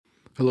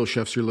Hello,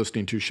 chefs. You're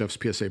listening to Chef's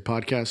PSA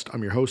Podcast.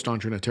 I'm your host,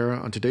 Andre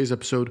Natera. On today's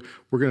episode,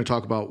 we're going to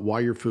talk about why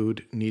your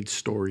food needs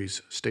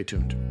stories. Stay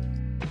tuned.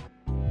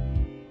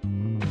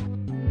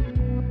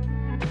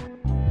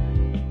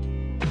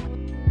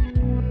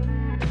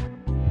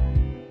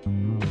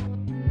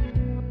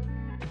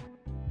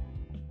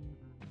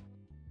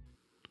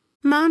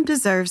 Mom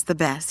deserves the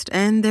best,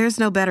 and there's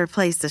no better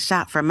place to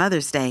shop for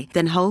Mother's Day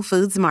than Whole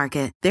Foods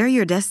Market. They're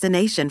your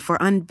destination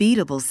for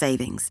unbeatable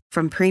savings,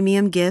 from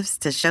premium gifts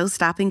to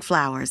show-stopping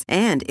flowers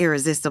and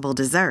irresistible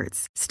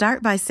desserts.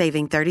 Start by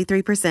saving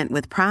 33%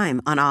 with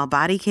Prime on all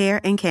body care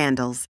and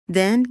candles.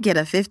 Then get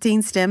a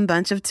 15-stem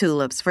bunch of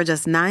tulips for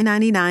just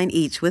 $9.99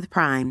 each with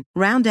Prime.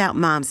 Round out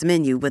Mom's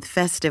menu with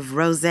festive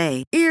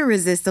rosé,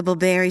 irresistible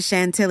berry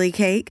chantilly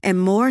cake,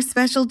 and more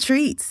special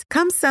treats.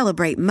 Come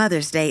celebrate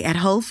Mother's Day at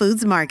Whole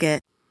Foods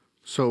Market.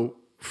 So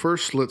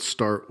first, let's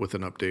start with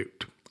an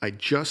update. I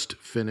just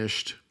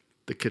finished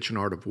The Kitchen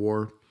Art of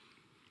War,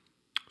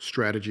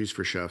 Strategies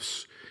for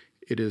Chefs.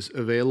 It is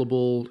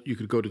available. You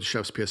could go to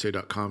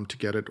chefspsa.com to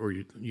get it, or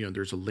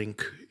there's a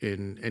link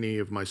in any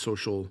of my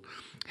social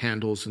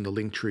handles in the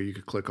link tree. You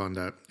could click on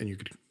that and you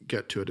could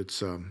get to it.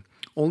 It's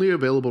only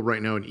available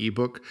right now in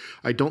ebook.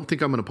 I don't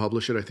think I'm going to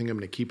publish it. I think I'm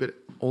going to keep it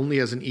only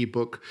as an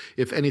ebook.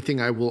 If anything,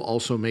 I will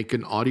also make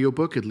an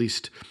audiobook. At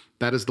least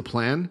that is the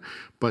plan.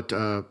 But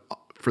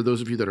for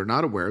those of you that are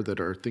not aware, that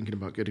are thinking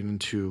about getting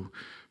into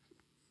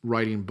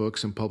writing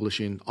books and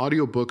publishing,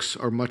 audiobooks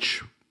are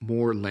much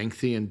more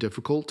lengthy and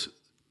difficult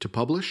to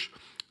publish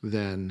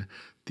than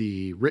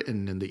the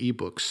written and the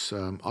ebooks.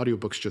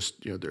 Audiobooks just,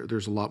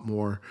 there's a lot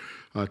more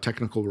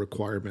technical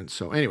requirements.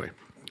 So anyway,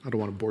 I don't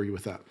want to bore you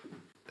with that.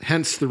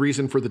 Hence the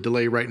reason for the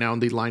delay right now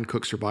in the Line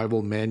Cook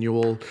Survival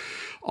Manual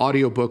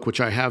audiobook, which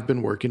I have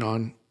been working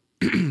on.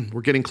 We're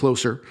getting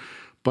closer,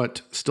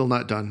 but still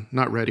not done,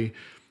 not ready.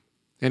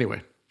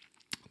 Anyway,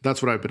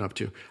 that's what I've been up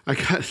to. I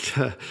got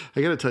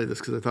to tell you this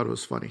because I thought it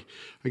was funny.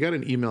 I got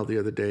an email the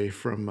other day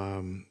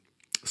from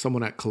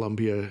someone at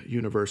Columbia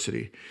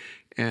University,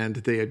 and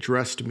they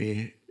addressed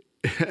me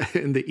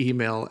in the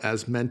email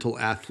as mental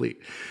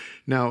athlete.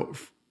 Now,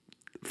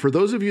 for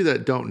those of you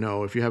that don't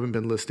know, if you haven't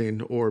been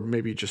listening or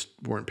maybe just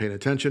weren't paying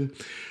attention,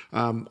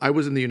 I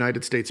was in the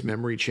United States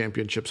Memory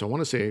Championships. I want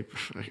to say,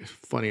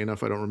 funny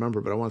enough, I don't remember,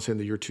 but I want to say in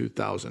the year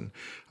 2000.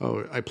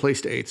 I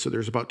placed 8th, so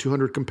there's about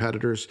 200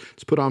 competitors.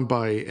 It's put on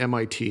by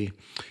MIT,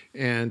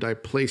 and I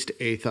placed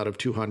 8th out of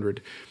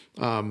 200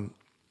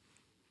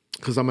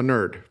 because I'm a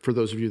nerd, for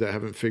those of you that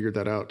haven't figured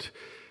that out.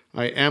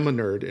 I am a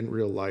nerd in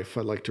real life.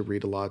 I like to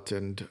read a lot,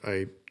 and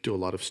I do a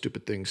lot of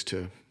stupid things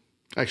to...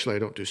 Actually, I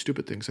don't do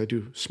stupid things. I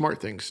do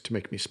smart things to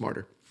make me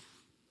smarter.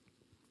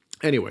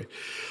 Anyway,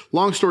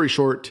 long story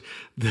short,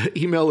 the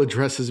email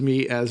addresses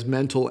me as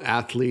mental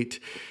athlete,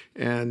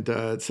 and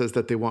it says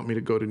that they want me to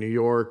go to New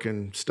York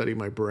and study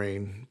my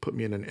brain, put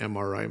me in an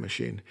MRI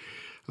machine.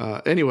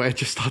 Anyway, I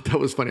just thought that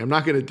was funny. I'm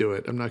not going to do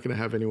it. I'm not going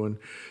to have anyone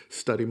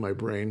study my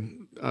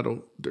brain.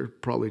 They're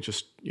probably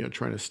just,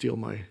 trying to steal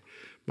my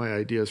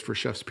ideas for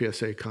Chef's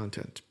PSA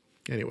content.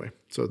 Anyway,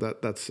 so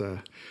that's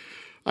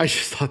I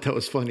just thought that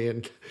was funny,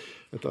 and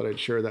I thought I'd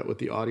share that with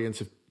the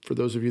audience. For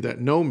those of you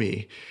that know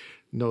me,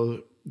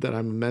 know that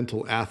I'm a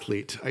mental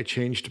athlete. I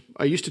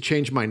used to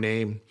change my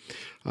name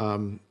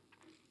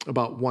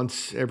about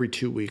once every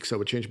 2 weeks. I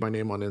would change my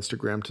name on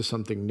Instagram to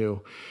something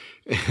new.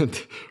 And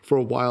for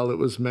a while, it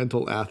was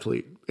mental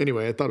athlete.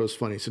 Anyway, I thought it was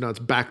funny. So now it's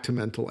back to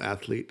mental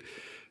athlete.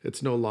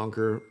 It's no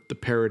longer the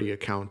parody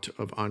account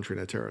of Andre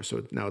Natera.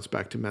 So now it's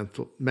back to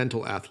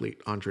mental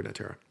athlete Andre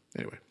Natera.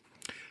 Anyway,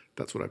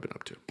 that's what I've been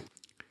up to.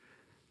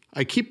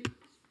 I keep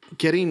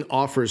getting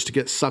offers to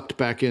get sucked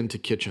back into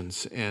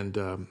kitchens, and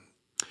I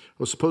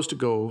was supposed to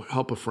go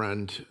help a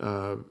friend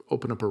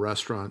open up a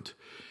restaurant.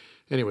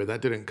 Anyway,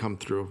 that didn't come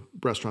through.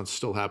 Restaurant's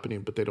still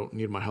happening, but they don't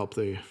need my help.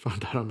 They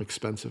found out I'm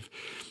expensive.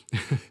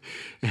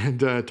 And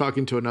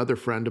talking to another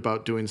friend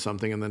about doing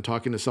something, and then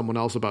talking to someone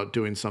else about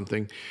doing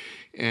something,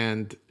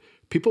 and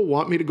people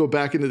want me to go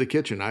back into the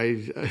kitchen.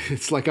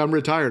 It's like I'm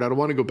retired. I don't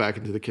want to go back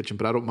into the kitchen,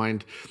 but I don't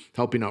mind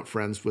helping out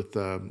friends with,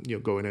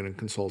 going in and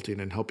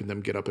consulting and helping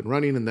them get up and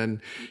running, and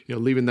then,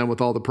 leaving them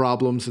with all the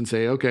problems and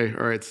say, okay,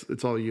 all right,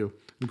 it's all you.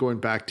 I'm going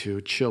back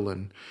to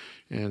chilling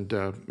and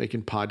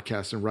making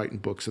podcasts and writing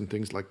books and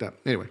things like that.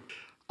 Anyway,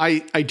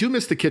 I do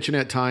miss the kitchen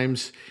at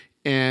times,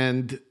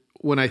 and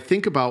when I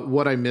think about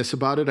what I miss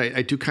about it,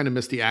 I do kind of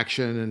miss the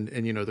action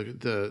and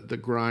the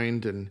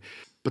grind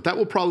but that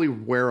will probably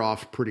wear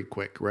off pretty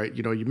quick, right?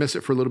 You miss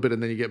it for a little bit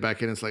and then you get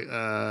back in. It's like,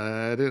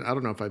 I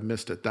don't know if I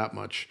missed it that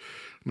much.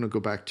 I'm going to go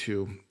back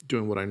to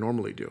doing what I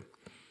normally do.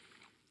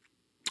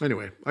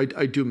 Anyway,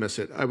 I do miss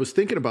it. I was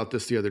thinking about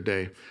this the other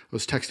day. I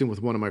was texting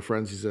with one of my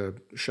friends. He's a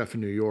chef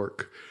in New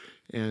York,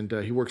 and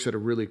he works at a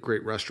really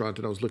great restaurant.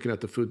 And I was looking at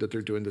the food that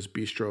they're doing, this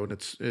bistro, and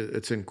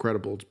it's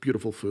incredible. It's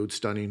beautiful food,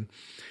 stunning.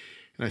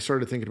 And I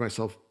started thinking to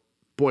myself,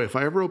 boy, if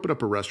I ever open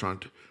up a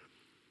restaurant,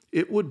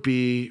 it would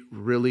be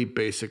really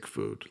basic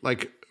food,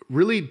 like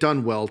really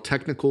done well,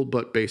 technical,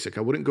 but basic.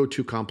 I wouldn't go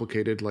too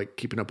complicated, like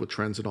keeping up with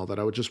trends and all that.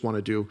 I would just want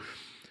to do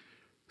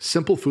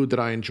simple food that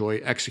I enjoy,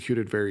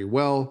 executed very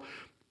well,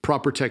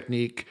 proper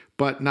technique,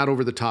 but not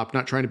over the top,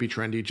 not trying to be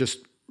trendy. Just,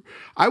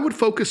 I would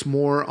focus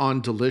more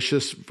on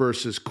delicious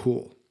versus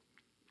cool.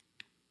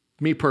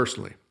 Me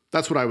personally,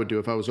 that's what I would do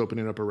if I was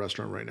opening up a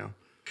restaurant right now.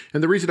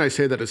 And the reason I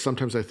say that is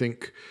sometimes I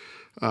think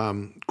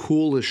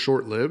cool is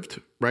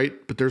short-lived, right?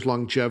 But there's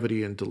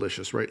longevity in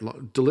delicious, right?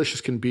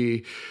 Delicious can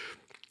be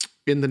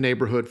in the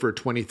neighborhood for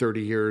 20,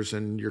 30 years,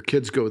 and your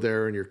kids go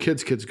there and your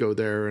kids' kids go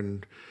there.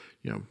 And,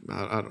 you know,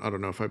 I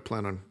don't know if I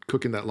plan on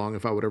cooking that long,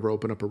 if I would ever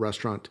open up a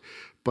restaurant.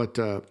 But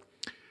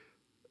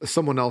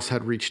someone else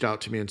had reached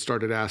out to me and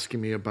started asking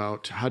me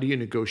about how do you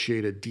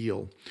negotiate a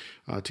deal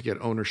to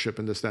get ownership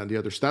and this, that, and the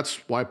other. So that's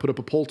why I put up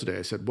a poll today.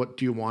 I said, what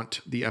do you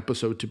want the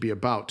episode to be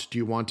about? Do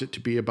you want it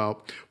to be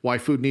about why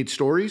food needs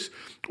stories?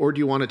 Or do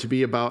you want it to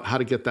be about how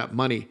to get that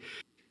money?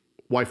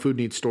 Why food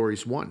needs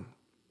stories won.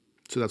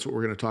 So that's what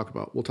we're going to talk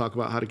about. We'll talk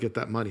about how to get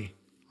that money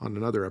on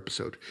another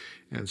episode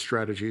and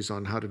strategies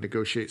on how to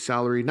negotiate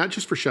salary, not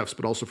just for chefs,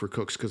 but also for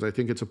cooks, because I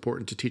think it's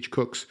important to teach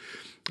cooks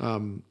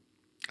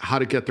how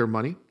to get their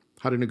money,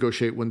 how to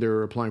negotiate when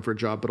they're applying for a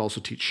job, but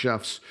also teach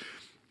chefs,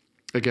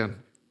 again,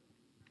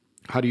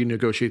 how do you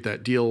negotiate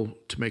that deal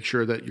to make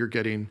sure that you're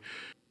getting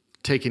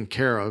taken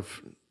care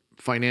of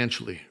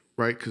financially,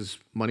 right? Because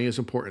money is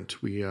important.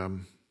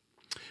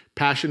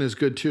 Passion is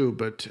good too,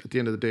 but at the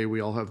end of the day, we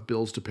all have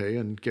bills to pay,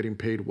 and getting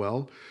paid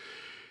well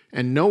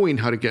and knowing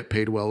how to get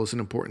paid well is an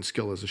important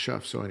skill as a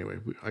chef. So anyway,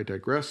 I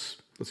digress.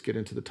 Let's get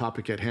into the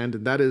topic at hand,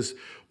 and that is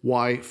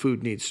why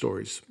food needs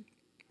stories.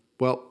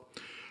 Well,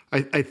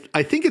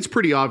 I think it's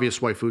pretty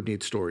obvious why food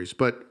needs stories,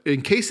 but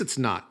in case it's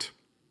not,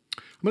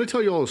 I'm going to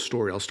tell you all a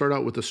story. I'll start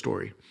out with a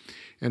story,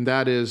 and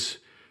that is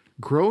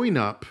growing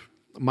up,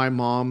 my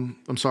mom,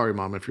 I'm sorry,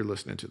 Mom, if you're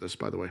listening to this,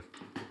 by the way.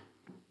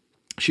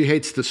 She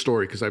hates this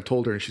story because I've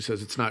told her and she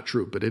says it's not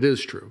true, but it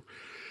is true.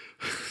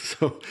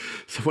 So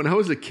when I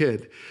was a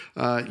kid,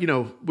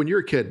 when you're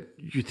a kid,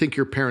 you think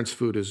your parents'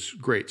 food is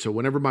great. So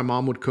whenever my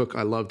mom would cook,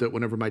 I loved it.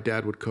 Whenever my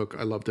dad would cook,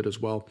 I loved it as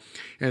well.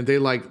 And they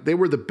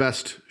were the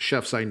best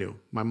chefs I knew,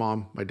 my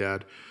mom, my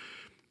dad.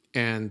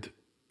 And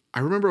I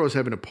remember I was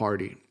having a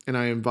party and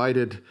I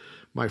invited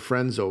my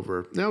friends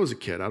over. Now I was a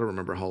kid. I don't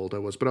remember how old I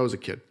was, but I was a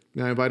kid.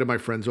 And I invited my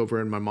friends over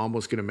and my mom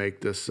was going to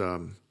make this,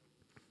 her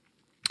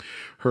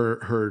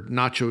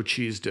nacho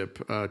cheese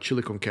dip,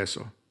 chili con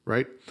queso,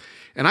 right?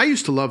 And I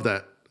used to love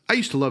that. I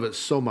used to love it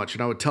so much.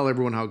 And I would tell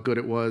everyone how good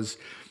it was.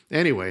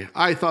 Anyway,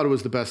 I thought it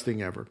was the best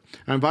thing ever.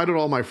 I invited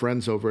all my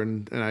friends over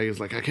and I was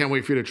like, I can't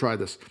wait for you to try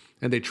this.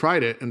 And they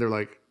tried it and they're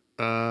like,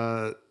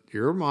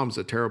 your mom's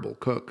a terrible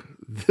cook.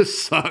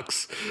 This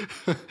sucks.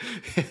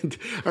 And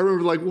I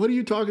remember like, what are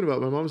you talking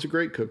about? My mom's a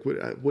great cook.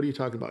 What are you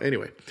talking about?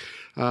 Anyway,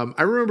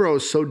 I remember I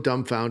was so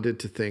dumbfounded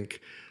to think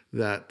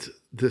that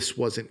this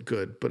wasn't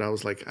good, but I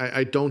was like,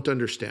 I don't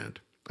understand.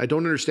 I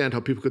don't understand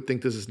how people could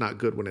think this is not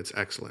good when it's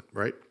excellent,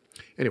 right?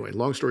 Anyway,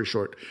 long story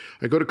short,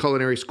 I go to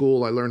culinary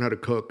school. I learn how to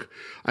cook.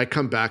 I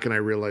come back and I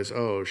realize,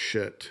 oh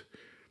shit,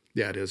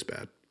 yeah, it is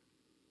bad.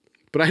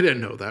 But I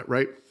didn't know that,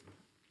 right?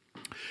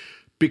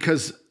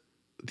 Because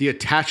the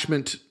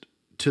attachment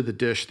to the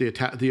dish,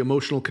 the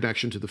emotional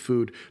connection to the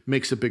food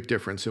makes a big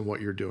difference in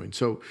what you're doing.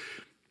 So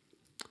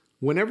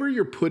whenever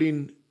you're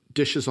putting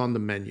dishes on the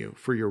menu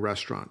for your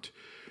restaurant,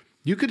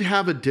 you could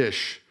have a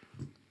dish,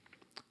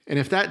 and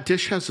if that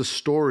dish has a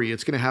story,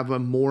 it's going to have a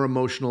more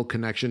emotional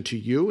connection to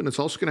you, and it's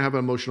also going to have an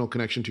emotional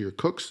connection to your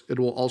cooks. It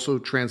will also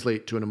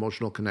translate to an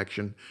emotional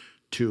connection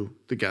to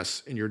the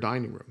guests in your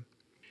dining room.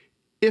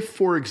 If,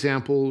 for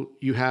example,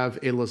 you have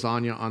a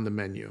lasagna on the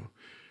menu,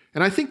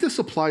 and I think this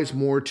applies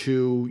more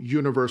to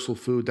universal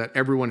food, that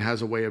everyone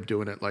has a way of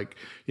doing it. Like,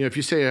 if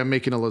you say I'm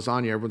making a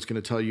lasagna, everyone's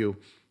going to tell you,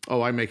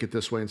 oh, I make it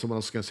this way, and someone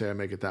else is going to say I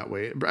make it that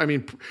way. I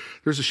mean,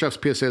 there's a chef's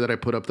PSA that I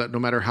put up that no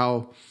matter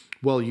how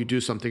well you do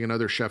something,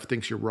 another chef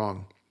thinks you're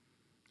wrong.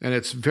 And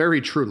it's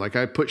very true. Like,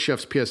 I put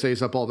chefs'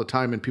 PSAs up all the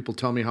time, and people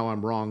tell me how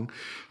I'm wrong,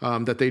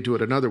 that they do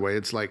it another way.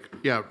 It's like,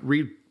 yeah,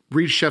 read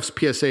chef's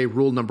PSA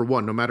rule number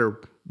 1. No matter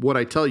what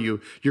I tell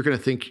you, you're going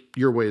to think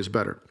your way is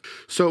better.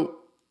 So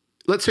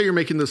let's say you're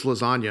making this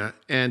lasagna,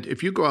 and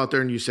if you go out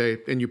there and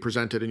you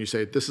present it and you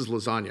say, this is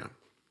lasagna,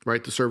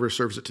 right? The server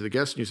serves it to the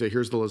guest and you say,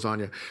 here's the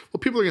lasagna.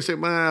 Well, people are going to say,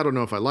 well, I don't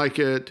know if I like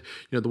it.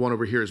 The one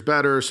over here is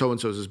better.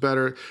 So-and-so's is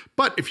better.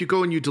 But if you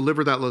go and you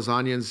deliver that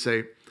lasagna and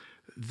say,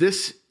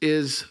 this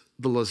is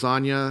the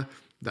lasagna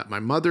that my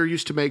mother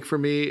used to make for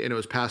me, and it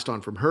was passed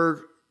on from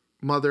her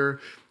mother,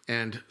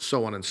 and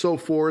so on and so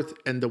forth.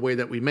 And the way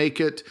that we make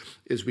it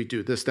is we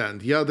do this, that, and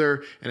the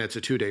other. And it's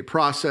a 2-day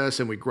process,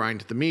 and we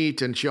grind the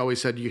meat. And she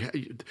always said,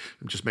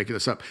 I'm just making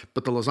this up,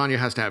 but the lasagna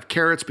has to have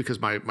carrots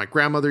because my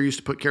grandmother used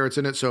to put carrots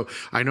in it. So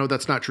I know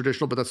that's not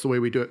traditional, but that's the way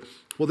we do it.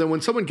 Well, then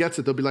when someone gets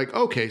it, they'll be like,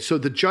 okay, so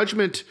the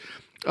judgment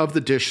of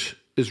the dish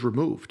is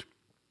removed.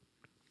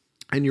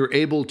 And you're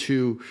able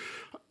to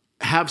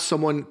have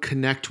someone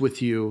connect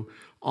with you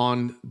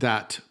on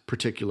that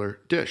particular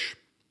dish,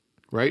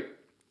 right?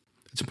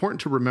 It's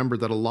important to remember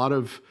that a lot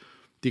of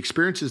the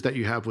experiences that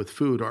you have with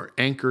food are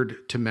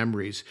anchored to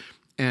memories,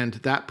 and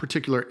that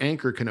particular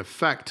anchor can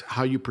affect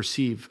how you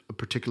perceive a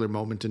particular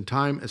moment in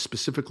time, and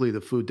specifically the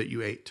food that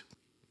you ate.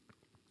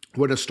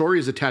 When a story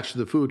is attached to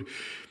the food,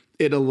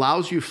 it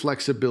allows you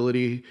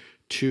flexibility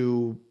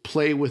to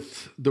play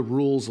with the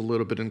rules a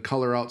little bit and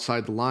color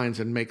outside the lines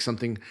and make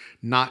something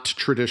not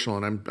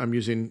traditional. And I'm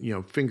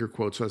using, finger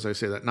quotes as I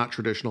say that, not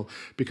traditional,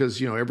 because,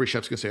 every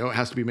chef's gonna say, oh, it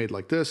has to be made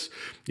like this.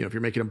 If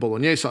you're making a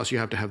bolognese sauce, you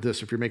have to have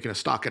this. If you're making a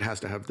stock, it has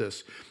to have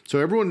this. So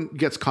everyone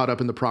gets caught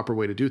up in the proper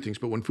way to do things.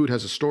 But when food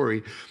has a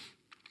story,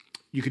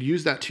 you could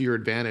use that to your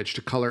advantage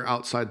to color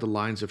outside the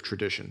lines of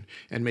tradition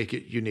and make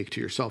it unique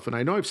to yourself. And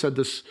I know I've said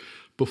this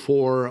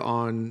before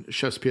on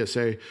Chef's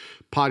PSA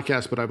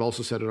podcast, but I've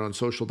also said it on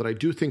social, that I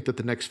do think that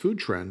the next food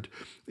trend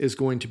is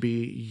going to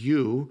be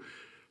you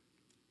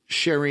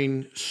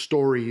sharing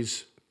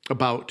stories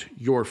about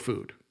your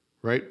food,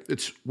 right?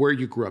 It's where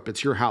you grew up.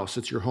 It's your house.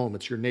 It's your home.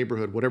 It's your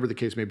neighborhood, whatever the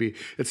case may be.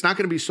 It's not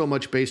going to be so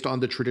much based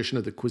on the tradition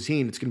of the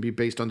cuisine. It's going to be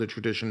based on the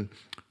tradition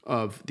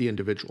of the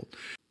individual.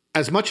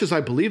 As much as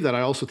I believe that,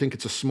 I also think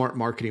it's a smart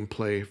marketing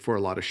play for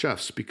a lot of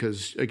chefs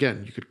because,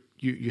 again,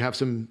 you have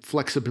some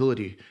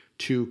flexibility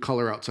to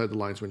color outside the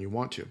lines when you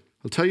want to.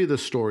 I'll tell you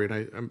this story,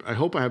 and I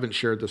hope I haven't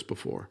shared this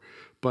before,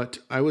 but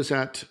I was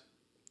at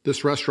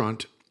this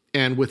restaurant,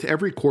 and with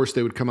every course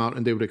they would come out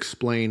and they would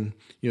explain,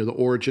 the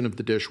origin of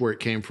the dish, where it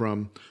came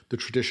from, the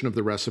tradition of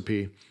the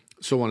recipe,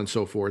 so on and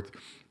so forth.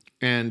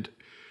 And,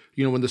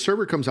 when the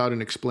server comes out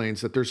and explains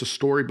that there's a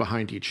story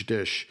behind each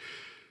dish,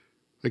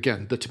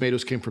 again, the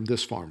tomatoes came from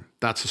this farm.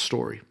 That's a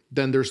story.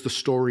 Then there's the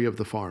story of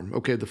the farm.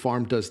 Okay, the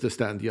farm does this,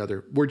 that, and the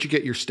other. Where'd you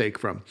get your steak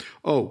from?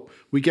 Oh,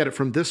 we get it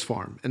from this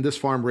farm. And this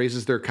farm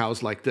raises their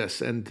cows like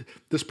this. And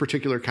this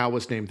particular cow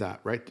was named that,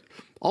 right?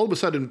 All of a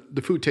sudden,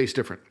 the food tastes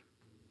different.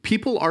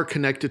 People are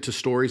connected to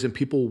stories and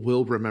people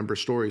will remember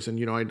stories. And,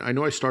 I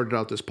know I started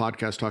out this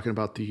podcast talking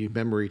about the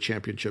memory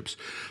championships,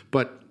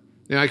 but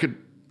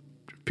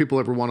people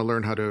ever want to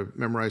learn how to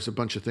memorize a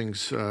bunch of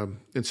things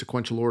in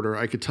sequential order,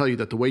 I could tell you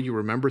that the way you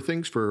remember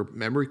things for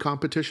memory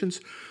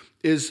competitions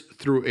is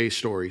through a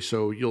story.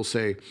 So you'll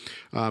say,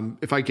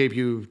 if I gave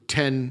you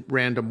 10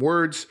 random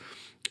words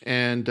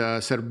and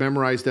said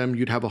memorize them,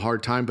 you'd have a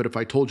hard time. But if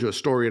I told you a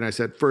story and I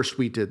said, first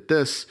we did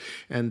this,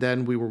 and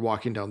then we were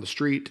walking down the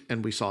street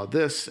and we saw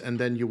this, and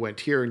then you went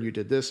here and you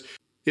did this,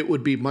 it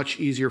would be much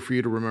easier for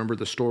you to remember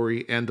the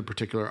story and the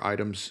particular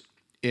items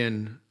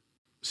in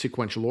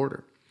sequential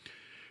order.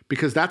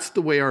 Because that's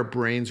the way our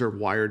brains are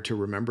wired to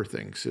remember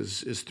things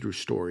is through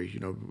story.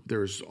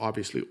 There's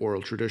obviously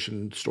oral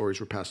tradition. Stories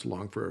were passed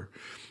along for,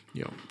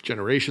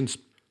 generations.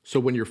 So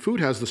when your food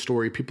has the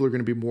story, people are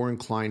going to be more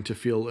inclined to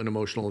feel an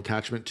emotional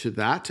attachment to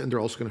that. And they're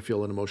also going to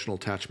feel an emotional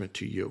attachment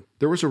to you.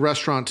 There was a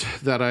restaurant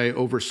that I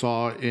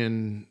oversaw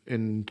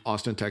in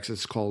Austin,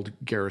 Texas called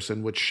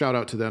Garrison, which shout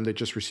out to them. They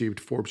just received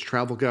Forbes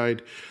Travel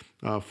Guide,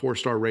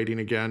 4-star rating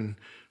again.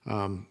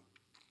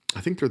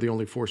 I think they're the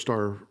only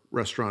 4-star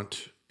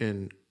restaurant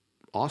in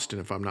Austin,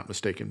 if I'm not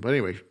mistaken. But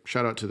anyway,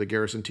 shout out to the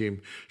Garrison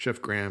team, Chef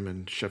Graham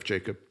and Chef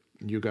Jacob.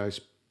 You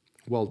guys,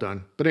 well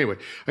done. But anyway,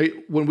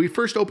 when we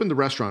first opened the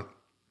restaurant,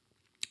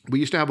 we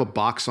used to have a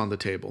box on the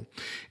table,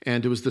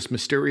 and it was this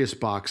mysterious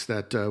box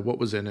that what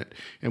was in it,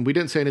 and we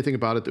didn't say anything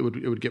about it. It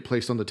would get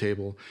placed on the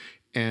table,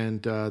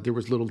 and there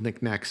was little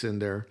knickknacks in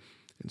there.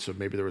 And so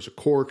maybe there was a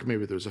cork,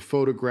 maybe there was a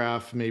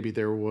photograph, maybe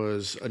there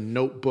was a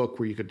notebook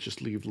where you could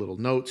just leave little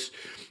notes,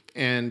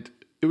 and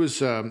it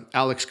was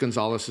Alex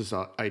Gonzalez's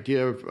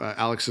idea.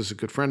 Alex is a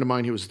good friend of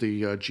mine. He was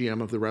the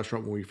GM of the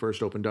restaurant when we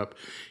first opened up.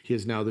 He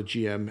is now the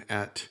GM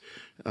at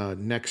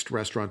Next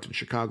Restaurant in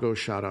Chicago.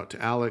 Shout out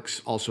to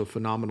Alex, also a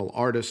phenomenal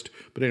artist.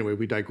 But anyway,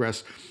 we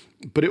digress.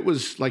 But it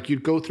was like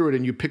you'd go through it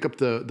and you pick up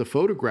the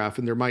photograph,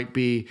 and there might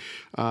be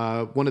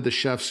one of the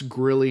chefs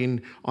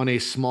grilling on a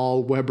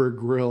small Weber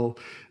grill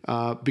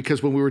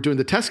because when we were doing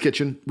the test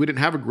kitchen, we didn't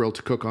have a grill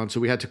to cook on. So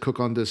we had to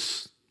cook on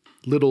this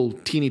little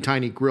teeny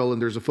tiny grill,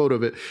 and there's a photo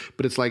of it.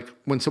 But it's like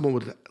when someone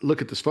would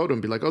look at this photo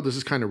and be like, oh, this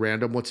is kind of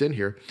random. What's in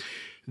here?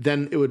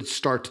 Then it would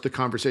start the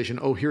conversation.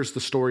 Oh, here's the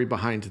story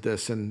behind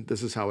this, and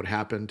this is how it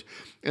happened.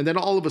 And then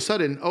all of a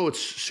sudden, oh, it's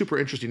super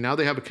interesting. Now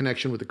they have a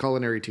connection with the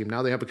culinary team.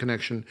 Now they have a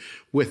connection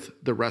with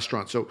the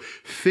restaurant. So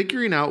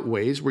figuring out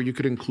ways where you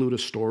could include a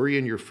story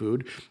in your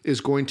food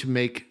is going to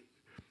make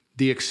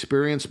the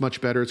experience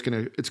much better. It's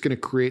going to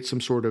create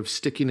some sort of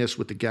stickiness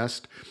with the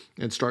guest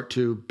and start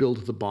to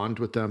build the bond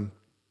with them.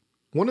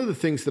 One of the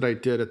things that I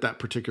did at that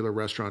particular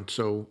restaurant,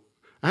 so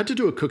I had to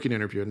do a cooking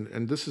interview,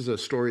 and this is a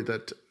story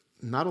that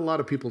not a lot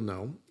of people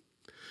know,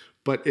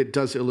 but it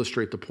does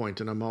illustrate the point.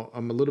 And I'm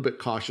a little bit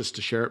cautious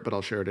to share it, but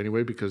I'll share it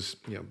anyway because,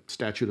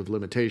 statute of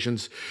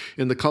limitations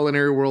in the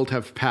culinary world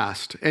have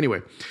passed.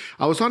 Anyway,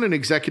 I was on an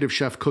executive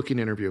chef cooking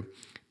interview,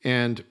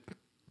 and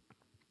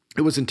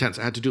it was intense.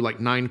 I had to do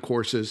like 9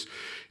 courses,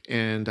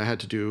 and I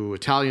had to do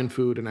Italian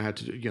food, and I had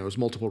to do, it was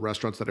multiple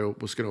restaurants that I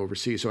was going to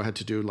oversee. So I had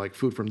to do like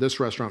food from this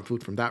restaurant,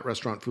 food from that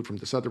restaurant, food from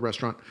this other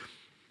restaurant.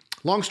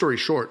 Long story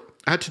short,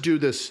 I had to do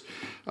this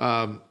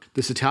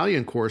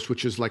Italian course,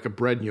 which is like a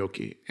bread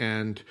gnocchi.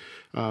 And,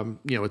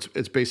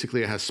 it's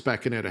basically, it has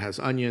speck in it. It has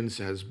onions,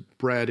 it has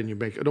bread, and you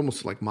make it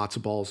almost like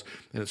matzo balls,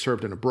 and it's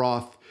served in a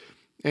broth.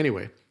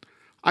 Anyway,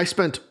 I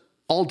spent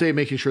all day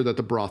making sure that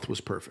the broth was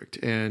perfect.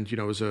 And,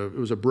 it was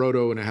a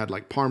brodo, and it had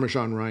like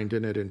Parmesan rind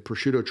in it and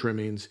prosciutto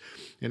trimmings.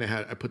 And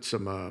I put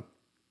some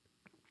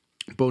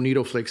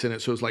bonito flakes in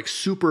it. So it was like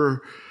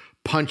super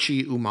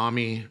punchy,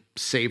 umami,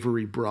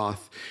 savory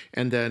broth.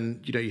 And then,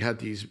 you had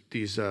these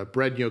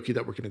bread gnocchi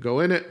that were going to go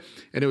in it.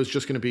 And it was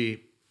just going to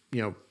be,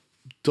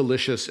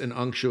 delicious and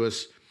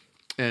unctuous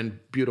and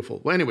beautiful.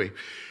 Well, anyway,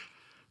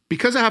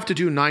 because I have to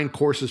do 9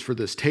 courses for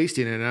this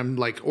tasting, and I'm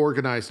like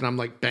organized and I'm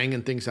like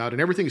banging things out and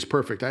everything is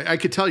perfect. I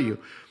could tell you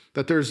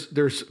that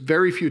there's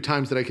very few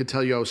times that I could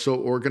tell you I was so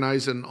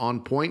organized and on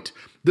point.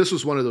 This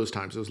was one of those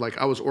times. It was like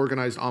I was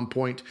organized, on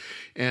point,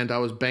 and I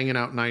was banging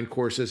out 9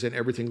 courses and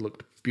everything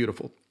looked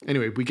beautiful.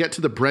 Anyway, we get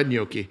to the bread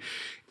gnocchi.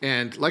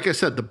 And like I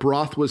said, the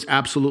broth was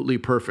absolutely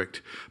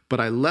perfect, but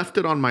I left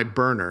it on my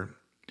burner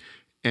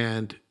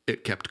and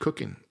it kept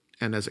cooking.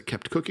 And as it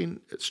kept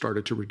cooking, it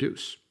started to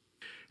reduce.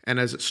 And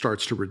as it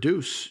starts to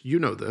reduce, you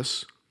know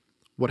this,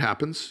 what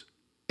happens?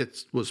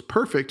 It was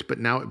perfect, but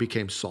now it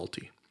became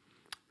salty.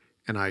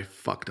 And I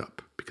fucked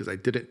up because I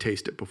didn't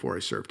taste it before I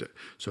served it.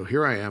 So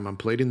here I am, I'm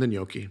plating the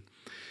gnocchi,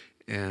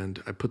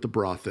 and I put the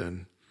broth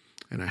in,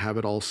 and I have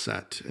it all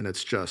set, and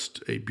it's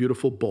just a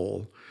beautiful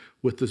bowl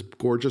with this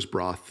gorgeous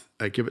broth.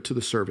 I give it to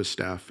the service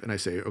staff, and I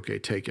say, okay,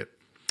 take it.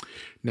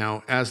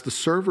 Now, as the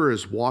server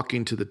is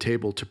walking to the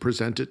table to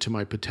present it to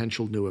my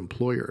potential new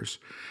employers,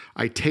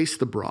 I taste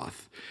the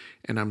broth,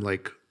 and I'm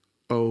like,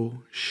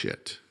 oh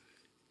shit.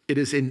 It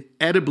is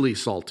inedibly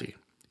salty.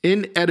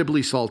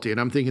 Inedibly salty.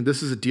 And I'm thinking,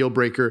 this is a deal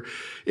breaker.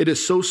 It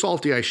is so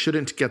salty, I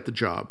shouldn't get the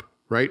job,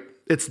 right?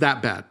 It's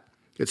that bad.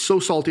 It's so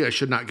salty, I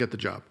should not get the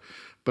job.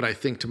 But I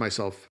think to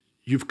myself,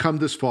 you've come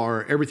this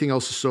far. Everything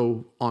else is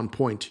so on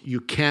point.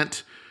 You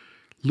can't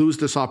lose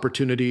this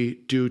opportunity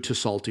due to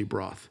salty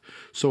broth.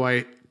 So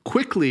I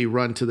quickly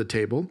run to the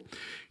table.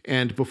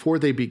 And before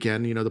they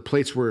begin, the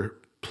plates were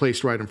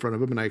placed right in front of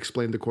them. And I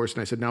explained the course.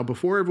 And I said, now,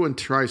 before everyone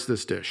tries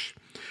this dish,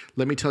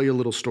 let me tell you a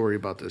little story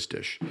about this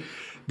dish.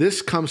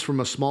 This comes from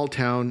a small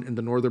town in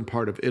the northern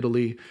part of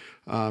Italy,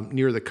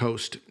 near the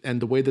coast.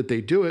 And the way that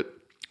they do it,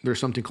 there's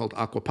something called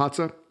acqua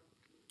pazza,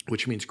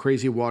 which means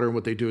crazy water. And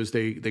what they do is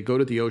they go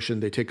to the ocean,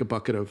 they take a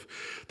bucket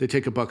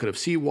of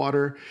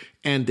seawater,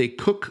 and they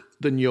cook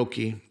the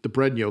gnocchi, the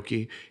bread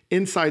gnocchi,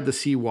 inside the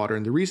seawater.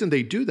 And the reason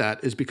they do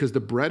that is because the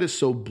bread is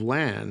so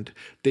bland,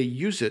 they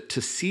use it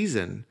to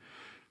season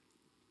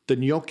the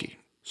gnocchi.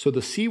 So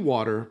the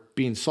seawater,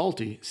 being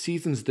salty,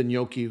 seasons the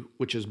gnocchi,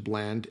 which is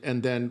bland.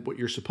 And then what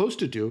you're supposed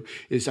to do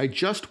is, I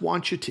just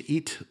want you to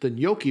eat the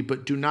gnocchi,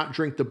 but do not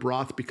drink the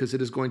broth because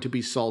it is going to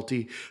be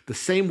salty, the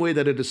same way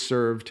that it is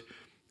served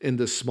in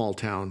this small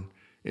town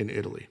in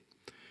Italy.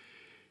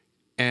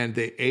 And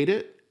they ate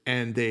it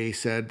and they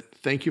said,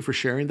 thank you for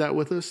sharing that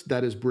with us.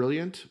 That is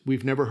brilliant.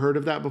 We've never heard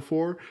of that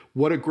before.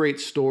 What a great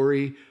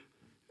story.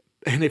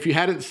 And if you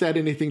hadn't said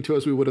anything to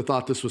us, we would have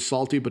thought this was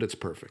salty, but it's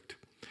perfect.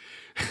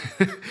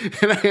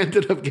 And I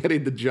ended up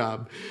getting the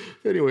job.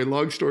 Anyway,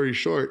 long story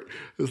short,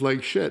 it was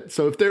like shit.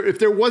 So if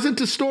there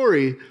wasn't a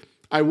story,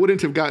 I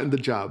wouldn't have gotten the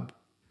job.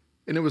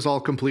 And it was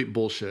all complete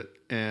bullshit.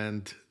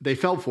 And they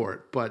fell for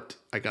it, but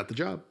I got the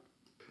job.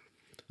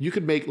 You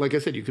could make, like I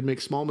said, you could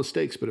make small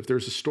mistakes, but if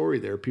there's a story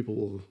there, people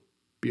will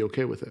be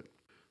okay with it.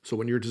 So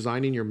when you're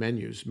designing your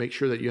menus, make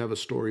sure that you have a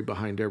story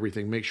behind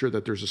everything. Make sure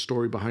that there's a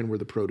story behind where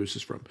the produce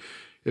is from.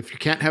 If you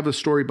can't have a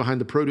story behind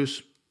the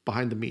produce,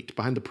 behind the meat,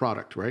 behind the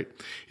product, right?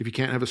 If you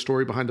can't have a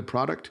story behind the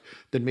product,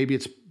 then maybe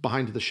it's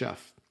behind the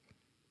chef.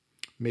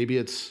 Maybe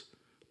it's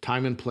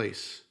time and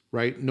place,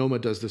 right? Noma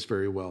does this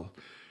very well.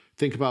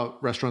 Think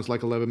about restaurants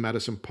like 11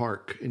 Madison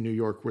Park in New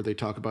York, where they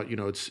talk about,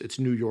 it's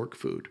New York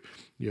food.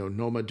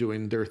 Noma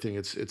doing their thing.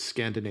 It's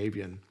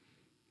Scandinavian,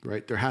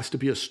 right? There has to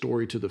be a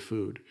story to the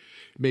food.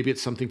 Maybe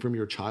it's something from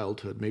your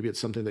childhood. Maybe it's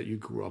something that you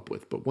grew up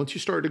with. But once you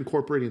start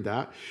incorporating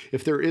that,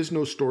 if there is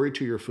no story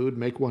to your food,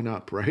 make one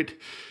up, right?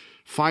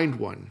 Find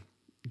one.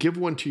 Give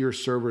one to your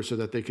server so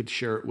that they could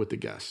share it with the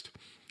guest.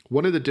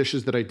 One of the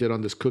dishes that I did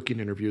on this cooking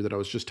interview that I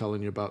was just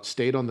telling you about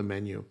stayed on the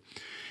menu.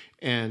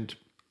 And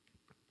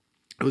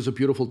it was a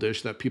beautiful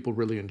dish that people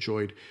really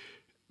enjoyed.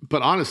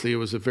 But honestly, it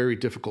was a very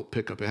difficult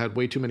pickup. It had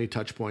way too many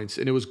touch points.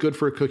 And it was good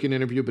for a cooking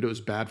interview, but it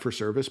was bad for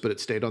service. But it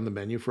stayed on the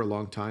menu for a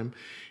long time.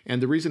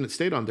 And the reason it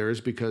stayed on there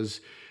is because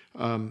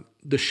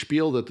the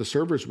spiel that the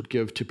servers would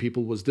give to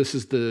people was, this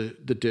is the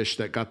dish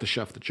that got the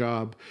chef the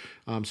job.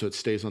 So it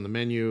stays on the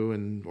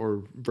menu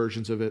or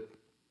versions of it.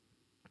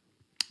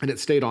 And it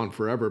stayed on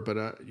forever. But,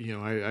 I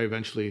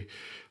eventually,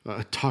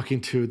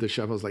 talking to the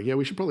chef, I was like, yeah,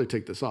 we should probably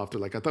take this off. They're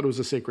like, I thought it was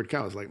a sacred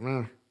cow. I was like,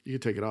 nah, you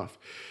can take it off.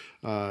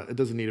 It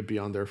doesn't need to be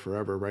on there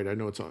forever, right? I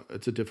know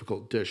it's a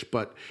difficult dish,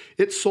 but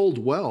it sold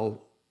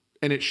well.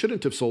 And it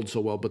shouldn't have sold so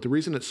well, but the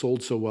reason it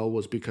sold so well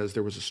was because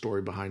there was a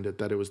story behind it,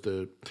 that it was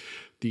the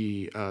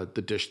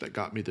dish that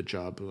got me the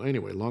job.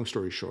 Anyway, long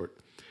story short,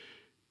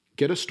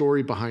 get a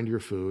story behind your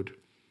food.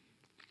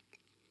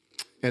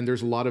 And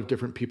there's a lot of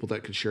different people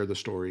that could share the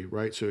story,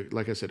 right? So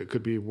like I said, it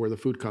could be where the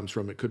food comes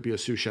from. It could be a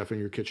sous chef in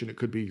your kitchen. It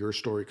could be your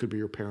story. It could be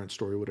your parents'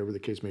 story, whatever the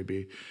case may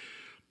be.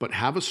 But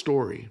have a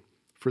story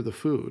for the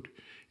food.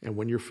 And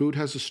when your food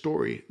has a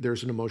story,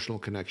 there's an emotional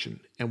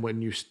connection. And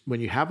when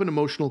you have an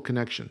emotional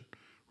connection,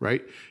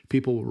 right,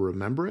 people will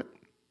remember it,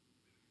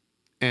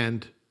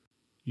 and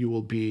you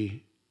will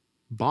be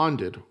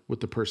bonded with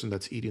the person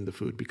that's eating the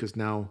food, because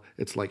now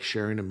it's like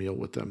sharing a meal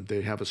with them.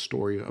 They have a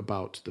story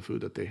about the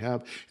food that they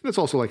have. And it's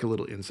also like a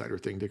little insider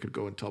thing. They could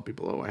go and tell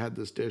people, oh, I had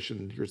this dish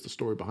and here's the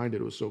story behind it.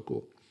 It was so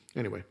cool.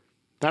 Anyway,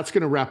 that's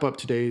going to wrap up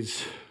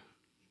today's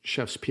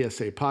Chef's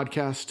PSA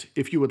podcast.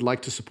 If you would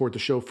like to support the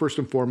show, first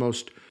and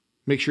foremost,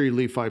 make sure you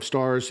leave 5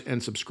 stars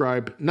and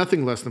subscribe.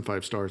 Nothing less than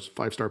 5 stars,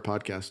 5-star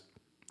podcast.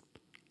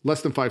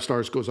 Less than 5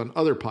 stars goes on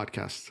other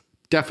podcasts.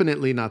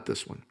 Definitely not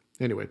this one.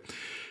 Anyway,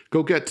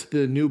 go get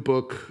the new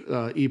book,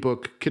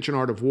 ebook, Kitchen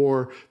Art of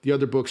War. The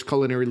other books,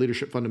 Culinary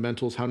Leadership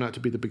Fundamentals, How Not to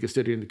Be the Biggest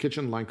Idiot in the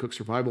Kitchen, Line Cook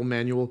Survival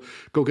Manual.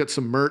 Go get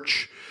some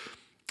merch.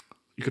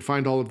 You can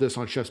find all of this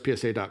on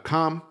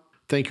chefspsa.com.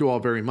 Thank you all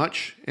very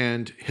much,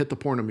 and hit the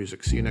porno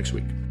music. See you next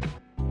week.